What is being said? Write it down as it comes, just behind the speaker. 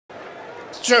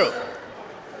True.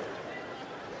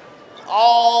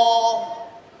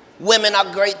 All women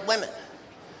are great women.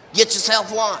 Get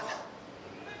yourself one.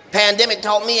 Pandemic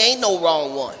taught me ain't no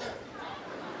wrong one.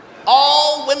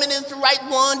 All women is the right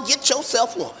one. Get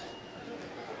yourself one.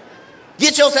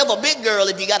 Get yourself a big girl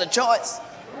if you got a choice.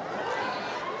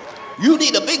 You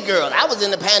need a big girl. I was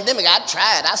in the pandemic. I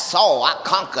tried. I saw. I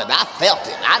conquered. I felt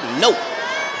it. I know.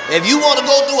 If you want to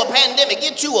go through a pandemic,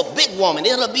 get you a big woman.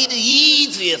 It'll be the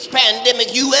easiest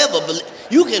pandemic you ever believe.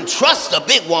 You can trust a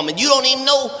big woman. You don't even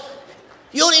know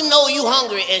you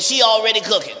hungry and she already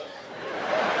cooking.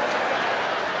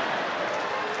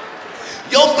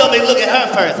 Your stomach look at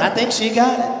her first. I think she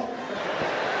got it.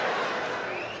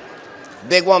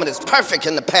 Big woman is perfect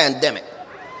in the pandemic.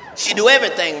 She do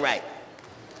everything right.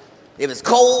 If it's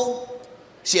cold,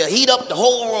 she'll heat up the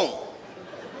whole room.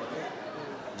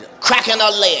 Cracking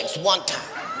her legs one time.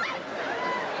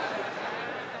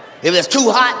 If it's too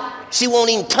hot, she won't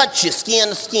even touch you skin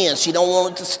to skin. She don't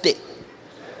want it to stick.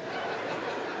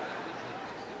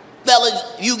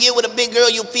 Fellas, you get with a big girl,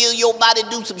 you feel your body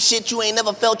do some shit you ain't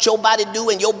never felt your body do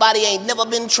and your body ain't never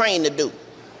been trained to do.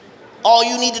 All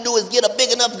you need to do is get a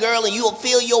big enough girl and you'll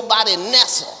feel your body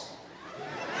nestle.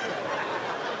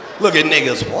 Look at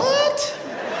niggas, what?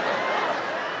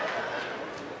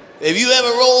 If you ever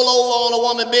roll over on a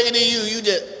woman bigger than you, you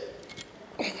just...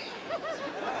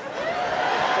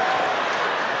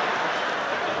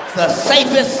 It's the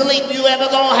safest sleep you ever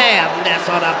gonna have,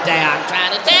 nestled up there, I'm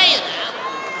trying to tell you now.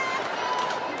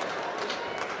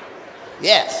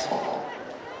 Yes.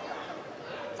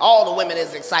 All the women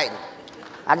is exciting.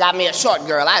 I got me a short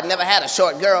girl. I'd never had a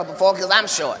short girl before because I'm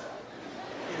short.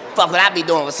 Fuck what I be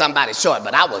doing with somebody short,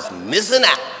 but I was missing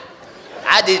out.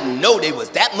 I didn't know they was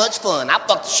that much fun. I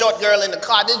fucked a short girl in the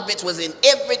car. This bitch was in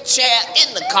every chair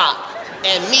in the car.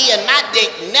 And me and my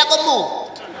dick never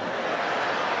moved.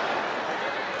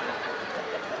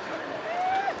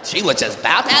 She was just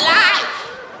about her life.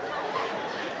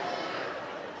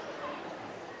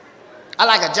 I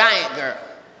like a giant girl.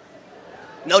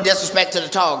 No disrespect to the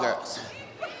tall girls.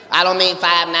 I don't mean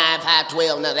 5'9",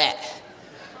 5'12", none of that.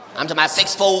 I'm talking about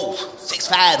 6'4",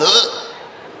 6'5",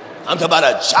 I'm talking about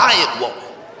a giant woman.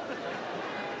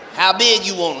 How big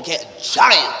you want her?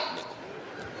 Giant.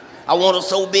 I want her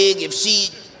so big if she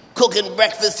cooking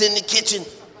breakfast in the kitchen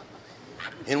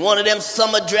in one of them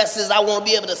summer dresses, I want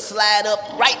to be able to slide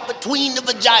up right between the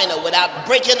vagina without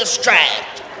breaking a stride.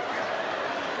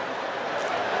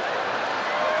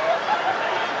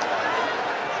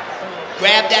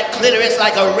 Grab that clitoris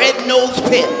like a red-nosed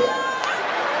pin.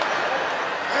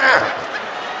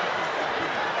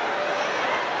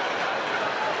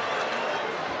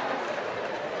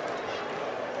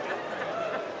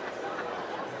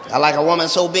 I like a woman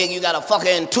so big you gotta fuck her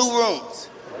in 2 rooms.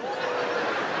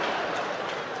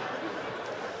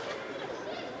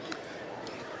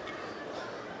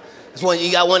 That's when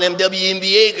you got one of them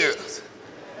WNBA girls.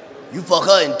 You fuck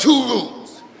her in 2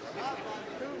 rooms.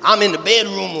 I'm in the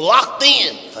bedroom locked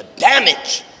in for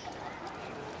damage.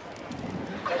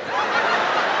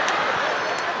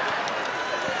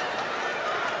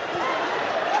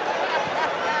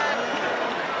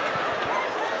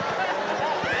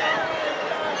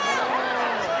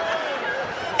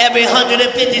 Every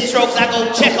 150 strokes, I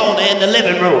go check on her in the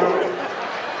living room.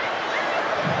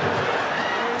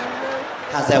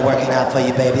 How's that working out for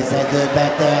you, baby? Is that good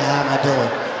back there? How am I doing?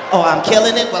 Oh, I'm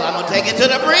killing it? Well, I'm gonna take it to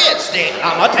the bridge then.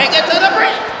 I'm gonna take it to the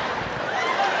bridge.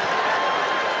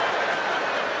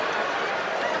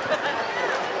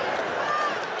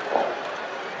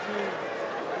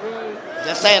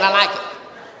 Just saying, I like it.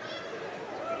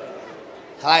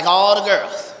 I like all the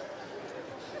girls.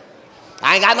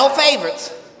 I ain't got no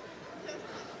favorites.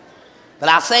 But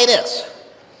I'll say this.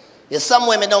 If some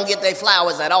women don't get their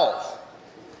flowers at all,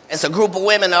 it's a group of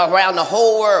women around the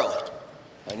whole world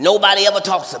that nobody ever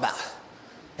talks about.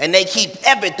 And they keep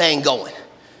everything going.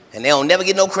 And they don't never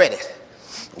get no credit.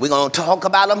 We're going to talk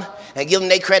about them and give them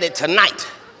their credit tonight.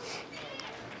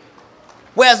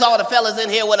 Where's all the fellas in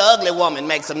here with an ugly woman?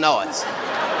 Make some noise.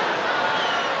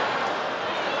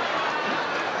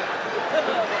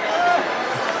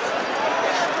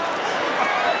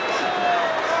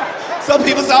 Some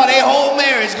people saw their whole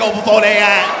marriage go before their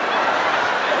eyes.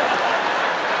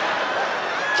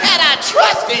 Katt, I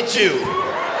trusted you.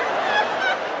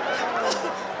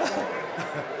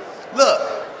 Look.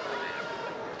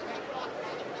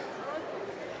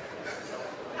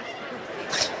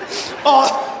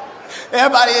 Oh,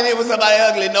 everybody in here with somebody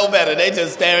ugly know better. They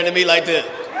just staring at me like this.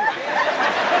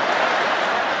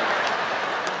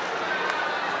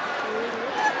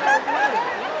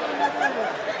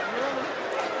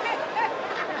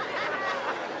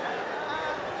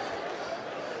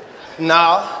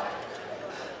 No.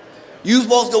 You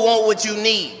supposed to want what you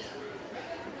need.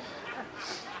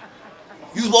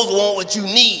 You supposed to want what you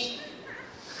need.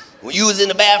 When you was in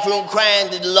the bathroom crying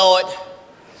to the Lord,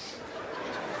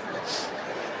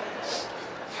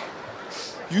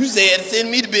 you said,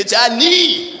 send me the bitch I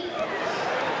need.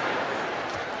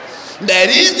 That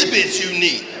is the bitch you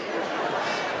need.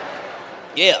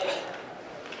 Yeah.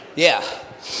 Yeah.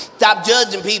 Stop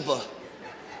judging people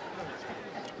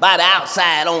by the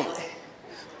outside only.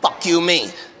 Fuck you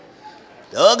mean.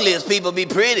 The ugliest people be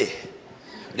pretty.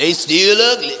 They still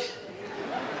ugly.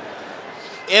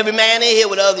 Every man in here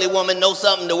with an ugly woman knows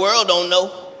something the world don't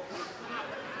know.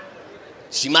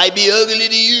 She might be ugly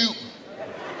to you.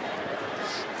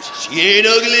 She ain't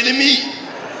ugly to me.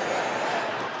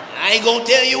 I ain't gonna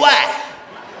tell you why.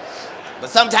 But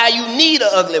sometimes you need an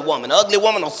ugly woman. An ugly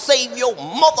woman will save your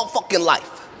motherfucking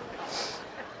life.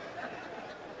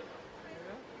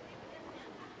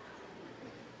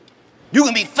 You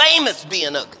can be famous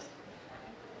being ugly.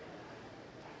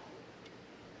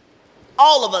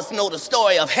 All of us know the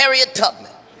story of Harriet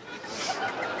Tubman.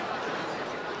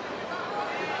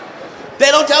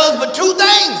 They don't tell us but two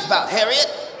things about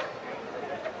Harriet.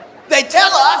 They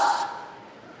tell us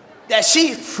that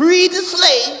she freed the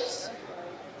slaves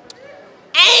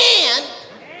and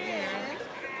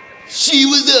she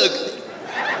was ugly.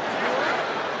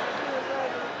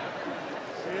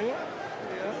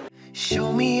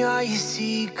 Show me all your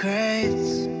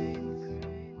secrets.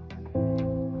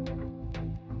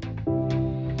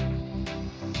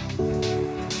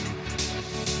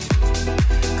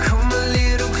 Come a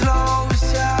little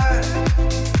closer.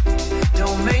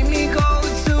 Don't make me go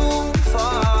too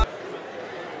far.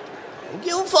 Don't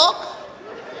give a fuck.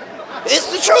 It's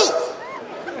the truth.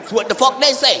 It's what the fuck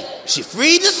they say. She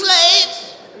freed the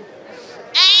slaves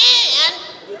and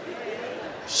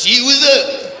she was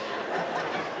ugly.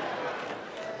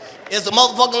 It's a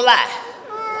motherfucking lie.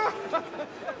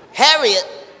 Harriet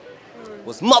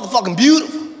was motherfucking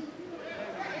beautiful.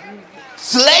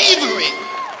 Slavery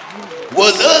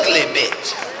was ugly,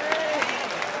 bitch.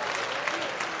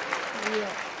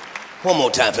 One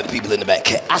more time for the people in the back.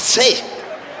 I say,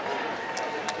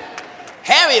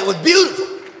 Harriet was beautiful.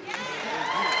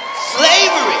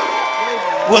 Slavery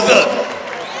was ugly.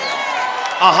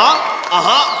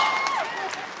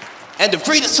 And to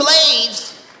free the slaves,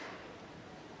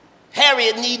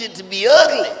 Harriet needed to be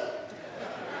ugly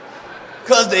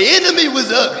because the enemy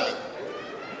was ugly.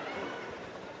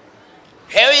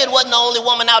 Harriet wasn't the only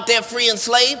woman out there freeing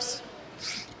slaves.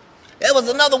 There was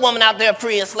another woman out there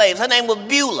freeing slaves. Her name was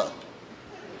Beulah.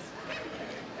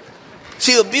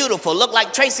 She was beautiful, looked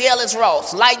like Tracy Ellis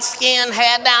Ross. Light skin,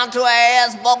 hair down to her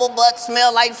ass, bubble butt,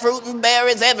 smelled like fruit and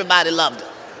berries. Everybody loved her.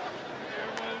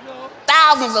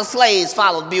 Thousands of slaves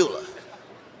followed Beulah.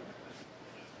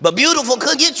 But beautiful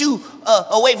could get you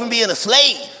away from being a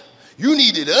slave. You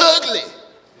needed ugly.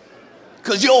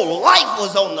 Because your life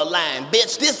was on the line,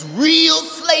 bitch. This real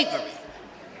slavery.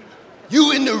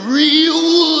 You in the real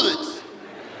woods.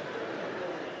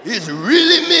 It's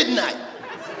really midnight.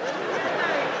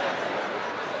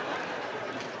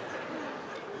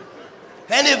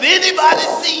 And if anybody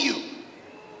see you,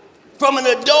 from an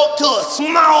adult to a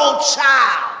small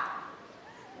child,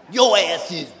 your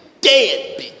ass is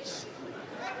dead, bitch.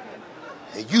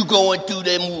 And you going through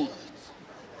them woods.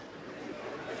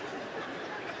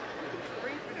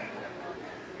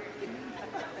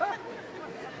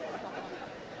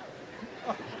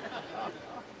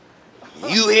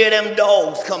 You hear them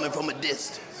dogs coming from a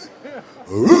distance.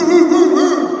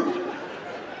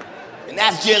 And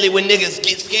that's generally when niggas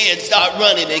get scared and start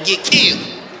running and get killed.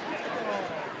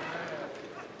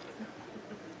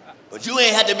 But you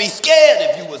ain't had to be scared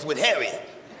if you was with Harriet.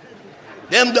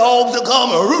 Them dogs are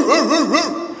coming.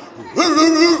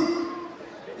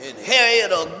 And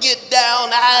Harriet will get down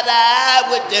eye to eye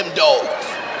with them dogs.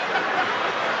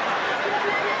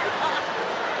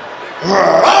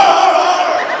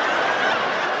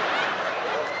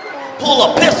 Pull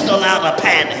a pistol out of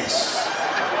panties.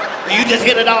 And you just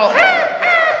hit it all.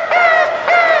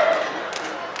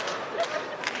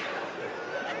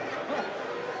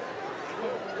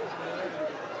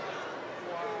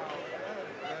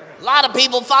 A lot of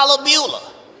people follow Beulah.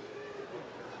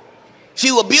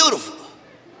 She was beautiful.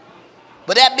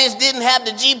 But that bitch didn't have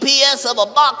the GPS of a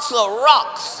box of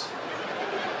rocks.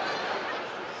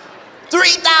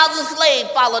 3,000 slaves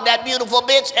followed that beautiful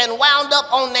bitch and wound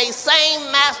up on their same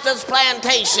master's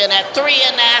plantation at 3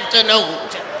 in the afternoon.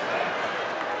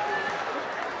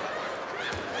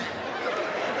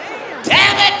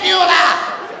 Damn it, Beulah!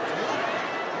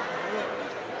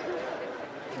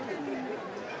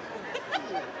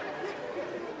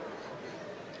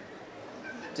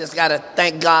 Just got to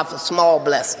thank God for small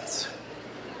blessings.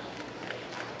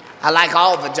 I like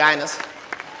all vaginas.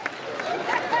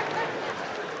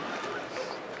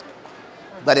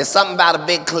 But it's something about a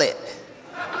big clit.